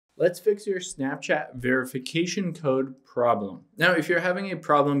Let's fix your Snapchat verification code problem. Now, if you're having a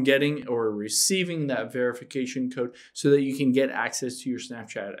problem getting or receiving that verification code so that you can get access to your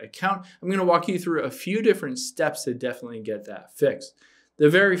Snapchat account, I'm going to walk you through a few different steps to definitely get that fixed. The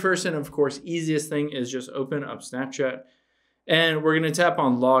very first and of course easiest thing is just open up Snapchat, and we're going to tap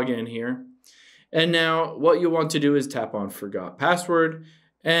on login here. And now what you want to do is tap on forgot password.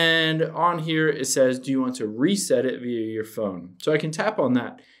 And on here it says, do you want to reset it via your phone? So I can tap on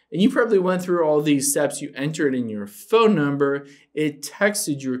that. And you probably went through all these steps. You entered in your phone number, it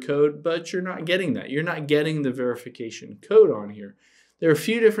texted your code, but you're not getting that. You're not getting the verification code on here. There are a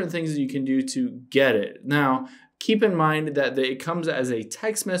few different things that you can do to get it. Now, keep in mind that it comes as a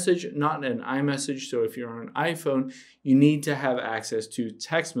text message, not an iMessage. So if you're on an iPhone, you need to have access to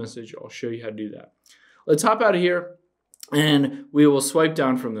text message. I'll show you how to do that. Let's hop out of here and we will swipe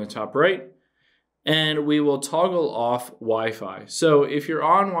down from the top right. And we will toggle off Wi-Fi. So if you're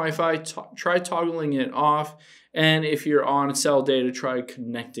on Wi-Fi, try toggling it off. And if you're on cell data, try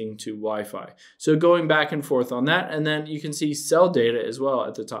connecting to Wi-Fi. So going back and forth on that. And then you can see cell data as well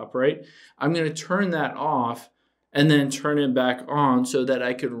at the top right. I'm going to turn that off and then turn it back on so that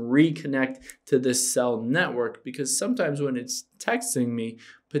I can reconnect to this cell network, because sometimes when it's texting me,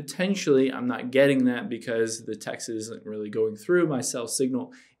 potentially I'm not getting that because the text isn't really going through. My cell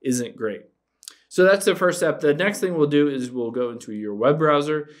signal isn't great. So that's the first step. The next thing we'll do is we'll go into your web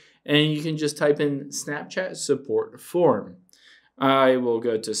browser and you can just type in Snapchat support form. I will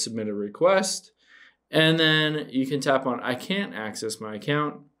go to submit a request, and then you can tap on I can't access my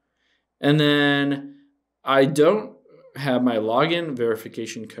account. And then I don't have my login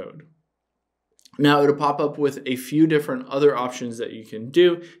verification code. Now it'll pop up with a few different other options that you can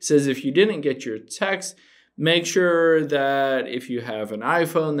do. It says if you didn't get your text, make sure that if you have an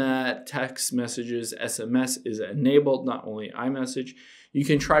iPhone that text messages, SMS is enabled, not only iMessage. You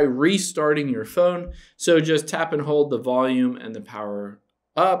can try restarting your phone. So just tap and hold the volume and the power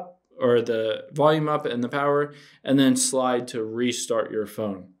up, or the volume up and the power, and then slide to restart your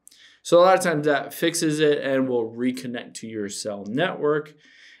phone. So a lot of times that fixes it and will reconnect to your cell network.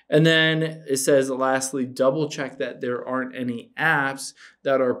 And then it says, lastly, double check that there aren't any apps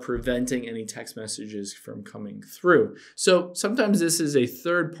that are preventing any text messages from coming through. So sometimes this is a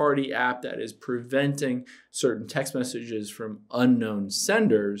third-party app that is preventing certain text messages from unknown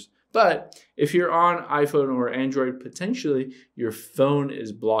senders. But if you're on iPhone or Android, potentially your phone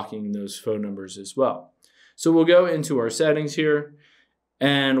is blocking those phone numbers as well. So we'll go into our settings here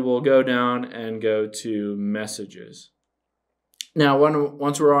and we'll go down and go to messages. Now,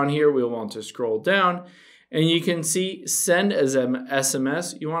 once we're on here, we'll want to scroll down and you can see send as an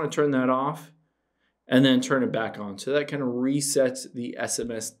SMS. You want to turn that off and then turn it back on. So that kind of resets the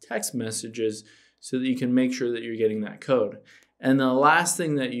SMS text messages so that you can make sure that you're getting that code. And the last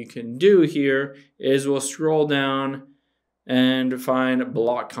thing that you can do here is we'll scroll down and find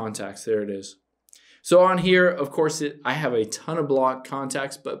block contacts. There it is. So on here, of course, I have a ton of blocked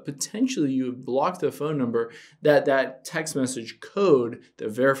contacts, but potentially you have blocked the phone number that text message code, the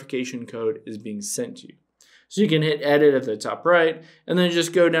verification code, is being sent to you. So you can hit edit at the top right, and then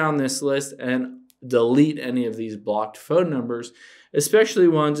just go down this list and delete any of these blocked phone numbers, especially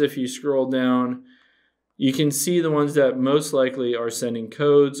ones if you scroll down. You can see the ones that most likely are sending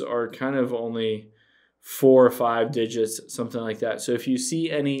codes are kind of only 4 or 5 digits, something like that. So if you see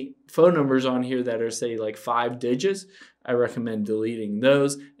any phone numbers on here that are, say, like 5 digits, I recommend deleting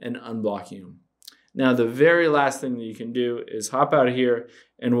those and unblocking them. Now, the very last thing that you can do is hop out of here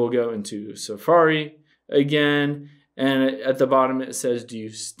and we'll go into Safari again. And at the bottom, it says, do you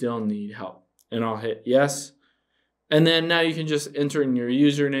still need help? And I'll hit yes. And then now you can just enter in your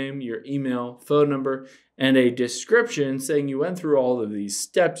username, your email, phone number, and a description saying you went through all of these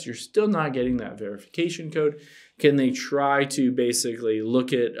steps. You're still not getting that verification code. Can they try to basically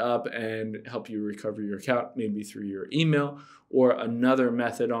look it up and help you recover your account, maybe through your email or another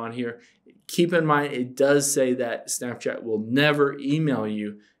method on here? Keep in mind, it does say that Snapchat will never email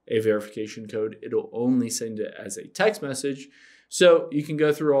you a verification code. It'll only send it as a text message. So you can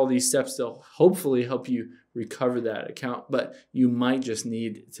go through all these steps. They'll hopefully help you recover that account, but you might just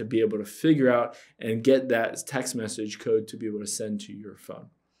need to be able to figure out and get that text message code to be able to send to your phone.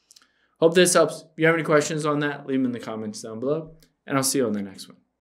 Hope this helps. If you have any questions on that, leave them in the comments down below, and I'll see you on the next one.